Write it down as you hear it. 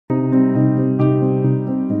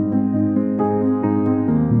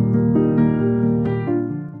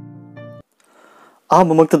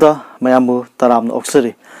Ahamamaktada mayamu taramna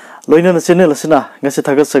oksari loina na channel asina ngasi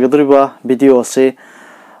thagat sagadriba video ase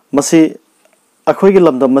masi akhoi gi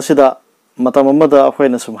lamdam masida matam amada akhoi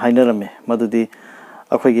na sum hainarame madudi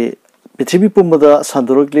akhoi gi pithribi pumbada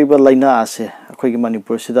sandurokliba laina ase akhoi gi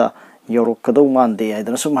manipur sida yorok kadau mande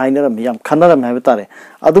haidana sum hainarame yam khanarame haiba tare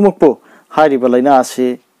adumukpo hairiba laina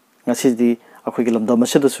ase ngasi di akhoi gi lamdam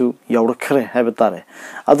masida su yorokkhre haiba tare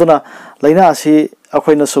aduna laina ase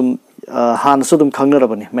akhoi na sum Han sudum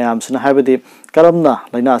Kangarabani, Mayam Sinhabadi, Karamna,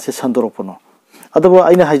 Lina se Sandoropono.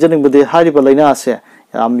 Otherwise, I know Hygienic with the Hariba Lina se,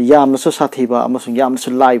 Yam Satiba, Amasung Yam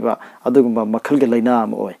Sulaiba, Adugumba, Makalga Lina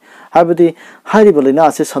Moy. Habadi, Hariba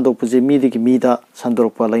Lina se Sandopuzi, Midi Mida,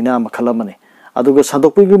 Sandoropa, Lina Makalamani. Adugo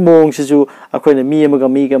Sandopu Mong Sisu, Aquina Miamaga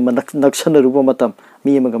Miga, Naksana Rubomatam,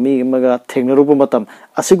 Miamaga Miga, Tegnarubomatam,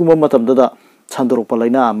 Asigumatam Dada. Sandoropa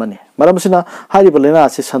laina amani maramsina hariba laina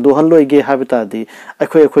se sandu halloige habita di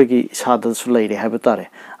akhoi gi sada su leire habitare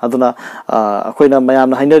aduna akhoina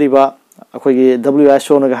mayamna hainariba akhoi gi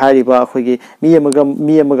WHO na hariba akhoi gi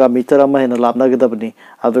mi amaga meter ama hena lapna gadabni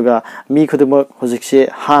aduga mi khuduma hojikse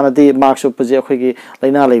hanadi marks up je akhoi gi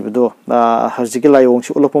laina leibudo harjiki layong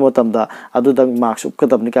su ulopma matamda adudang marks up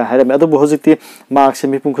kadabni ka hairame adu hojikti marks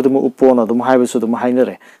mi pung khuduma upona dum haibisu dum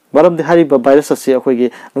hainare Maram the Hariba virus as a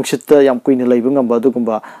Hogi, Nuxita, Yam Queen Labung and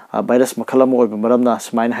Badugumba, virus Macalamo, Maramna,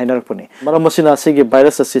 Smine Hinerpony. Maramasina Sigi,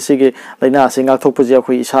 virus as Sigi, Lina, sing Octopuzia,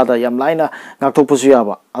 Isada, Yam Lina,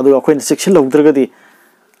 Nactopuziaba, Adu Queen 6 of Dragadi,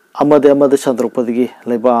 Amade Sandropadi,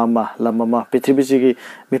 Lebama, Lamama, Petribizigi,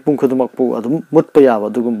 Mipunkudumapu, Adu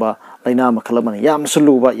Mutpayava, Dugumba, Lina Macalamani, Yam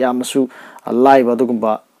Suluba, Yamasu, Alive,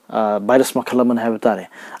 Dugumba. Virus Macalaman Habitare.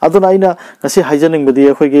 Adonaina, Nasi Hygienic with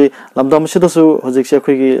the Hogi, Lamdam Shidosu, Hozixi,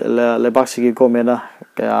 Lebaxi Gomena,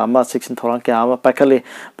 Kayama, 16 Torankama, Pakale,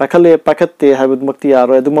 Pakate, Habit Muktia,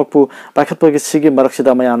 Redumapu, Pakapaki Sigi,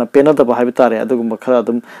 Maraxidamayana, Pena the Habitare, Adugumba,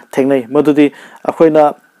 Tegne, Modudi,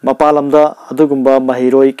 Aquina, Mapalamda, Adugumba,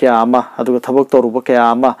 Mahiroi, Kayama, Adugatabok Toruba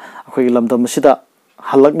Kayama, Aquilamda Mashida,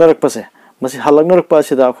 Halagnarak Pase. Masi halagnar pa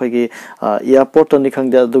sida akhoi gi airport ni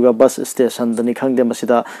khangde aduga bus station ni khangde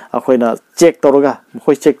masida akhoina check toroga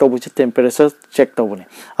khoi check tobu chi temperature check tobuni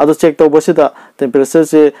adu check tobu sida temperature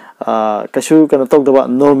se kashu kana togdaba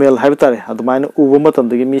normal haibitare adu maina ubu matam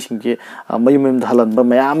dagi mi singji mayumem dhalan ba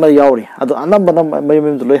mayam yauri adu anambana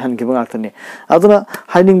mayumem loi hangiba ngaktani aduna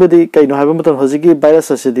haining badi kaino haiba matam hojigi virus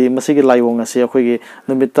asidi masigi laiwong ase akhoi gi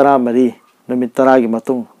numit 13 Numit Taragi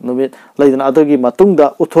Matung, Numit Laden Adagi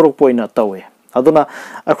Matunda, Utorok Poina Tawe. Aduna,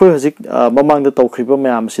 Aquazik, Mamang the Tokiba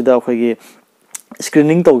Mayam Sida, Hogi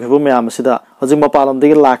screening Tokiba Mayam Sida, Azimapalam de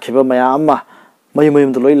Lakiba Mayama,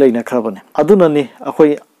 Mayum the Loyla Carbon. Adunani,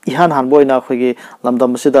 Aquay Ihan Hanboina, Hogi,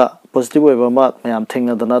 Lamdam Sida, positive Mat, Mayam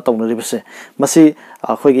Tenga the Naton Ribse. Masi,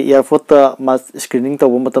 Hogi Airfota, Mas screening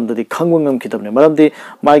Tawumatam the Kangwam Kitabne, Madam de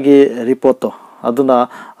Magi Reporto, Aduna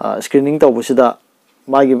screening Tawusida.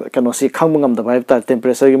 Magi kanosi khangmangam da vibe tar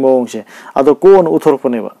temperature gi mongse ado kon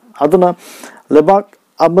uthorponeba aduna lebak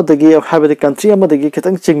amadagi habedi country amadagi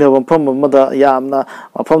kitang chingnaba pham amada yamna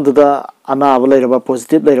pham da ana leiraba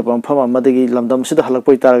positive leiraba pham amadagi lamdam sida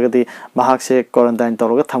halakpoi taragadi mahak se quarantine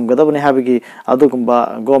toroga thamgadabani habigi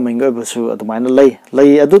adugumba government obusu adumaina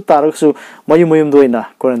lei adu taraksu mayum doina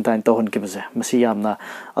quarantine tohon kibase masi yamna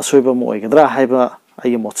asoiba mo oigadra haiba I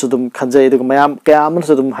am Motsudum Kanjay, the Mayam Kaman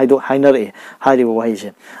Sudum Haido Hinari, Hari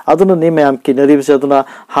Wahise. Aduna Nimayam Kinari Saduna,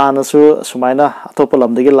 Hanasu, Sumaina,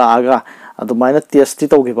 Topalam de Laga, Adumina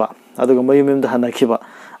Tiastito Giba, Adumayum the Hanakiba,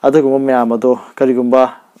 Adumayamado,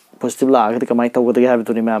 Karigumba, Positive Lag, the Kamaita with the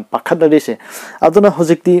Habituniman, Pakadise. Aduna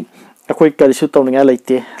Hosiki, a quick Karishu Tony like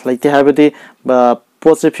Habiti, but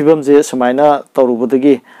Posse Pibum, Sumaina,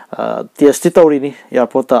 Torubudagi, Tiastitorini,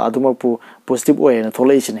 Yapota, Adumapu, Positive way and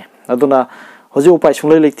Tolation. Aduna. Hoji upai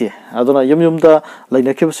sunglai lekti aduna yumda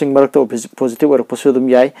lainakib sing marakta positive or posudum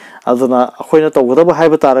yai aduna akhoina tawgada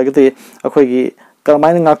haiba taragati akhoi gi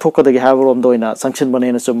karmaina ngak thokada gi haiba rom doina sanction bane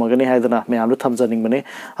na chumagani haidana mayamlu thamjaning bane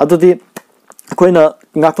adudi akhoina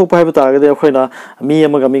ngak thok haiba taragati akhoina mi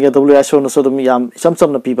amaga mi ga WHO na sodum yam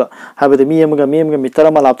samsam na piba haibade mi amaga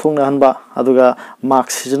mitara malap thongna hanba aduga mask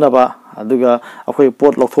sijnaba aduga akhoi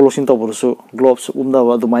pot loktholosin tawbursu gloves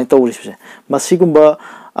umdaba dumai tawrisi masigumba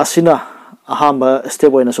asina Ahamba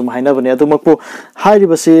step in a sum Hainabani, Adumaku,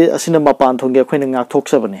 Haidibasi, Asina Mapan Tonga, Queen and Tok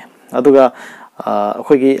 7. Aduga,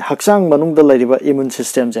 Hogi, Haksang, Manung the lady immune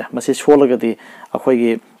system, Massis Holagati,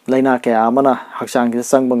 Ahogi, Laina Amana, Haksang,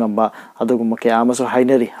 Sangbangamba, Adugumake Amaso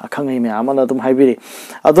Haineri, Akangame Amana Dum Haibiri.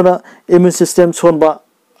 Aduna, immune system, Sonba,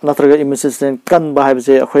 Natraga immune system, Kan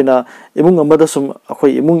Bahabse, Ahoina, Imung Amadasum,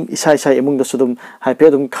 Ahoy, Imung Isai, Imung the Sudum,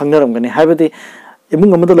 Hypedum, Kangaram, and Habiti.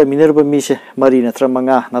 imung amada laiminarba mise mari natra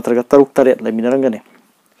manga natraga taruk taret laiminarangani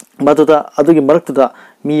maduda adugi maraktuda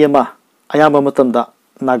mi ama ayamba matamda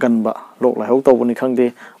naganba lok laihau tawbani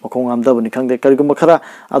khangde makong amdabani khangde karigumba khara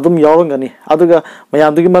adum yaurangani aduga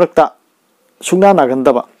mayamdugi marakta sungna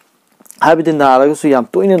nagandaba habidi naragasu yam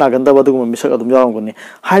toina nagandaba aduguma misak adum yaurangani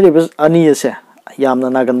hairibas ani ase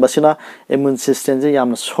yamna naganba sina immune system je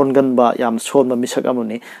yamna songanba yam sonba misak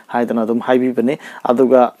amuni haidana adum haibi bani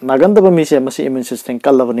aduga nagandaba mise masi immune system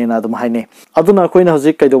kallabani na adum haine aduna koina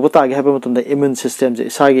hojik kaidoba taage haba matunda immune system je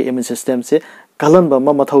isagi immune system se kalanba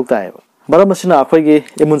ma mathau taeba maram asina akhoi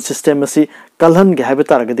immune system asi kalhan ge haba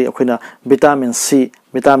taragadi akhoi vitamin C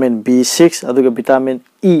vitamin B6 aduga vitamin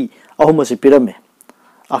E ahum asi pirame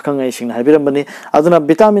akang ai sing haibiram bani aduna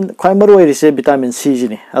vitamin khwai maru oirise vitamin C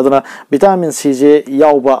jini aduna vitamin C je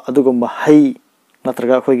yauba adugumba hai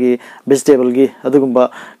natraga akhoi vegetable gi adugumba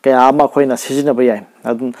kaya ama khoina sijina ba yai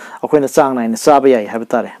adun akhoi chang nai chaba yai haba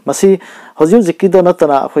tare masi hoju jikida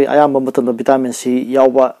natana akhoi ayamba matanda vitamin C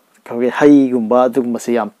yauba khoi hai gumba adugumba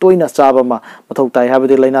se yam toina chaba ma mathau tai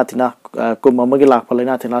habade laina tina kum amagi lakpa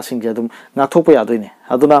laina tina sing je adum nga thokpa yadoine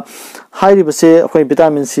aduna hairi base akhoi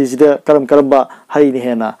vitamin C jida karam karamba hai ni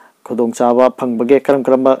hena khodong chaba phangbage karam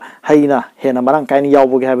karamba haina hena marang kaini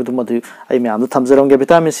yawboge habadu madu ai me am thamjarongge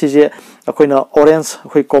vitamin C je akhoi orange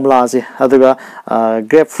akhoi komla je aduga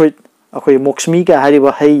grapefruit akhoi moksmi ka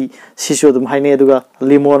hariba hai sisu dum haine aduga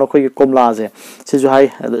lemon akhoi komla je sisu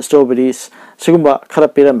hai strawberries sigumba khara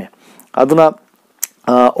pirame aduna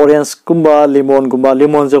orange kumba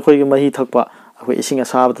lemon je akhoi mahi thakpa akhoi ising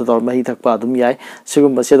asaba ta dor mahi thakpa dum yai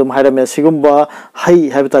sigumba se dum hairame sigumba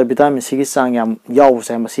hai habitar vitamin C gi sang yam yaw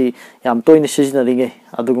sa masi yam toina sijina ringe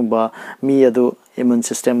adugumba mi adu immune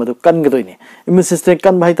system adu kan gadoini immune system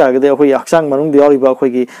kan bhai ta gade akhoi aksang manung de yoriba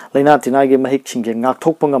akhoi gi laina tina gi mahik singje ngak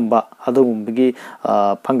thokpa ngamba adugumbi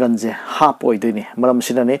phangan je hap oidoini maram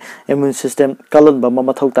sinane immune system kalan ba ma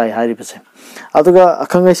mathau tai hairi base aduga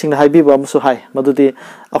akhangai sing haibi ba musu hai madudi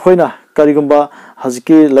akhoina karigumba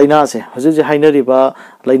haziki laina se haji hainariba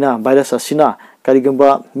laina virus asina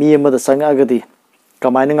karigumba mi amada sanga agadi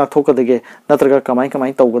kamaina ngak thokadege natraga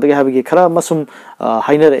kamai tawgadege habigi khara masum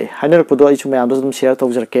hainare podo ai chuma yamda dum share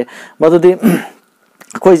tawjarke madudi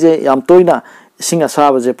khoi je yam toina sing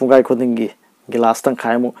asaba je pungai khodingi glass tang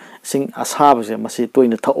khaimu sing asaba je masi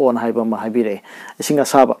toina thaon haiba ma haibire sing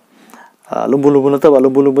asaba lumbu nataba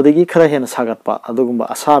lumbu degi khara hena sagatpa adugumba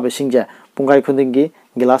asaba singje pungai khodingi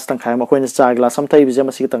glass tang khaima khoina cha glass am thai bije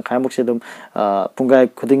masi tang khaimuk se dum pungai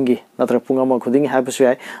khudingi natra pungama khudingi habisu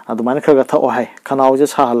ai adumana khaga tha o hai khanau je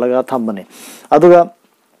sa halaga thambane aduga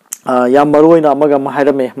yam maruina amaga ma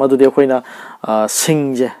hairame madudi khoina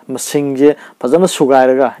singje fajana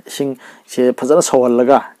sugairaga sing se fajana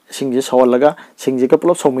sawalaga singje ka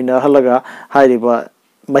plop somina halaga hairiba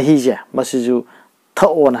mahi je masiju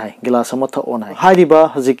thaon hai glass ama thaon hai hairiba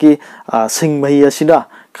hajiki sing mahi asina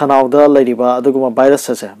khanauda lairiba aduguma virus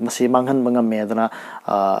ase masi manghan bangam me adana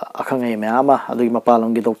akhangai me ama adugi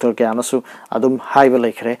mapalongi doctor ke anasu adum haiba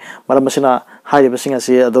laikre maram masina hairiba singa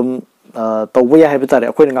se adum tawba ya haiba tare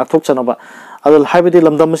akoi ngak thok chanaba adul haibadi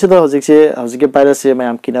lamdam masida hojike virus se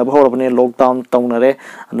mayam kina ba horabane lockdown tawnare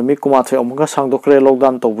anumi kuma thoi amuga sangdokre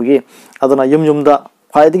lockdown tawbugi adana yumda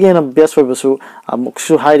khaidige na best way basu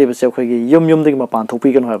amuksu hairi base khoigi yum digi mapan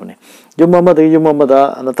thopi kan hoibane yum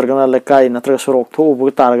amada natragana lekai natraga sorok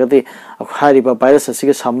thobu taragati hairi ba virus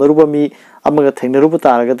asiga samnaruba mi amaga thengnaruba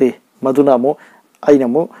taragati maduna mo aina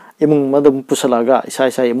mo imung madam pusalaga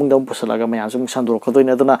isa imung dam pusalaga mayasum sandor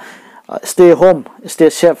khodoina aduna stay home stay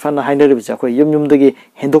safe and hainari base khoi yum digi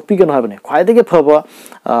hendokpi kan hoibane khaidige phaba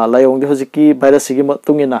layong de hojiki virus gi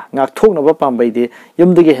matungina ngak thokna ba pambai de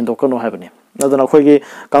yum digi hendokano hoibane aduna khoigi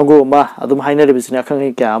kangu ma adum hainari bisina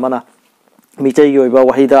khangi kya amana michai yoiba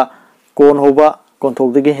wahida kon hoba kon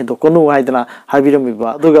thokdegi hedokonu haidana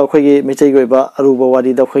habiramiba aduga khoigi michai yoiba aruba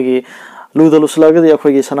wari da khoigi ludaluslaga de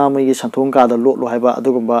khoigi sanamai gi santhong ka da lo haiba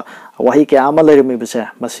adugumba wahi kya ama lerimi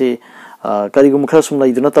bise masi karigum khrasum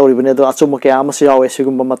laiduna tawribane ado achuma kya ama se yawe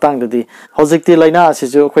sigumba matang dadi hojikti laina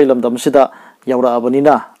asiju khoi lamdam sida yaura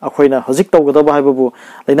abanina akhoina hojik tawgadaba haibabu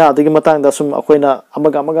laina adigi matang da sum akhoina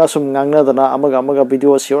amaga sum ngangna dana amaga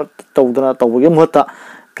video share tawdana tawbagi muhatta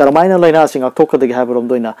karamaina laina sing aktokadagi haibarom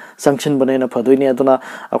doina sanction banena phadoini aduna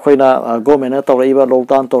akhoina government tawraiba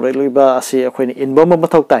lockdown tawraiba asi akhoina inbama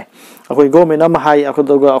mathau tai akhoi government ma hai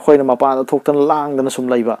akhodoga akhoina mapa thoktan langdana sum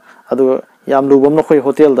laiba adu yam lubam na khoi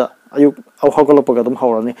hotel da ayuk awhagalapaga dum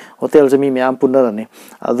hawrani hotel jami myam punnarani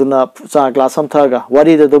aduna cha glass am thaga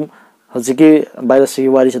wari da dum hojiki virus gi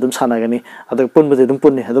wari sadum sanagani adu punbade dum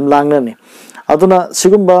punni adum langnani aduna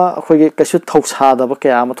sigumba khoigi kasu thausa da ba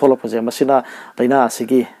kya ma tholapje masina laina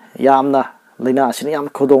sigi yamna laina asini yam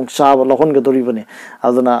khodong chaba lohon gadoribani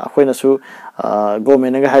aduna akoina su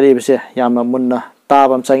government nga haribse yamna munna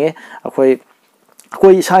tabam change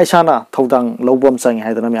akoi isa isana thodang lobam change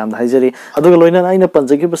haidana myam haijari aduga loina aina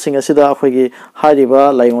panjagi basing asida akoigi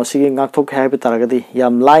hariba laingo sigi ngakthok haibe taragadi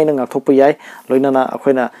yam laina ngakthok yai loina na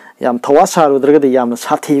akoina yam thawa sarudragadi yam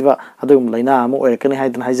sathiba adugum laina am oirakani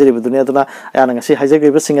haidana haijari buduni aduna ayana ngasi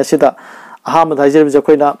haijagi basing asida aham haijari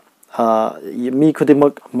jakoina mi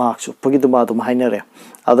khudimak marks pagiduma dum hainare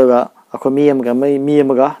aduga akoi mi amga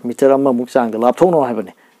meter amma muk chang da lapthokno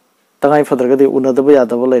haibani tangai fadragadi unadaba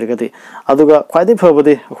yadaba lairagadi aduga khwaidai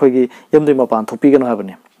fabadi akoigi yamdui mapan thopigano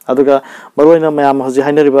habani aduga maroina mayam hoji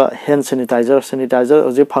hainariba hand sanitizer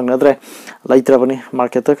hoji phangnadre laitrabani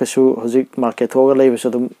market ta kasu hoji market hoga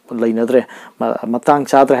laibisu dum lainadre matang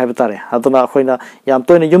chadre habitare aduna akoina yam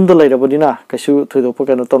toina yumda lairabadina kasu thoidopa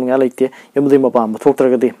kano tonga laite yamdui mapan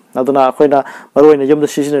thoktragadi aduna akoina maroina yumda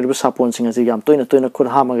seasonariba sapon singa ji yam toina khun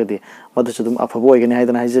hamagadi madu dum afabo igani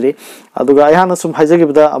haidana haijari aduga ayana sum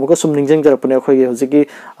haijagibda amuka sum ningjang jarapane akoigi hojiki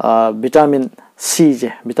vitamin C je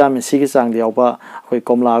vitamin C ki chang diawba akoi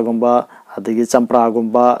komla gumba adigi champra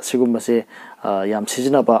gumba sigum se yam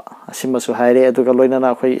sijina ba asimasu haire aduga loina na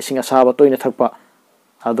akoi singa saba toina thakpa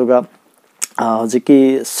aduga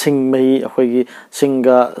hojiki singmei akoi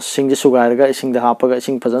singji sugairga isingda hapaga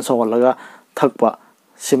ising phajan sawalaga thakpa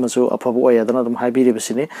simasu afabu oyadana dum haibiri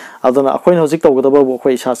basini aduna akoina hojik tawgadaba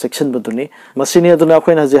akoi isa section baduni masini aduna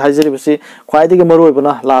akoina haji hajiri basi khwaidigi maroi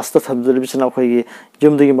bana last ta thamjiri bisina akoigi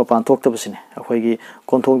yumdigi mapan thokta basini akoigi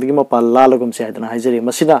konthongdigi mapan lalagum se hadana hajiri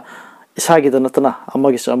masina isagi dana tana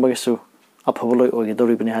amagisu afabu loi ogi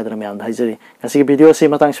doribini hadana myam hajiri ngasi video se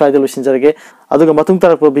matang swaida lusinjarage aduga matung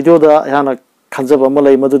tarakpa video da yana kanjaba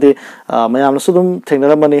malai madudi mayam sudum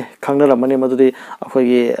thengnaramani khangnaramani madudi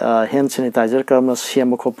akoigi hand sanitizer karamna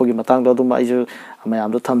siam khopagi matang da dum aiju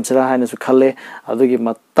mayam do thamjira haina su khalle adugi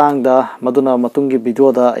matang da maduna matungi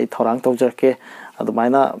video da ai thorang tawjarke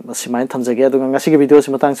adumaina simain thamjage aduga ngasi video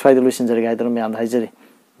si matang swaida lusinjarage haidana myam haijari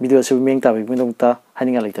video si meng tabi minungta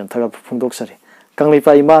haninga leitan thaga phungdoksari kanglei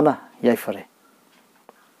pa imana yaifare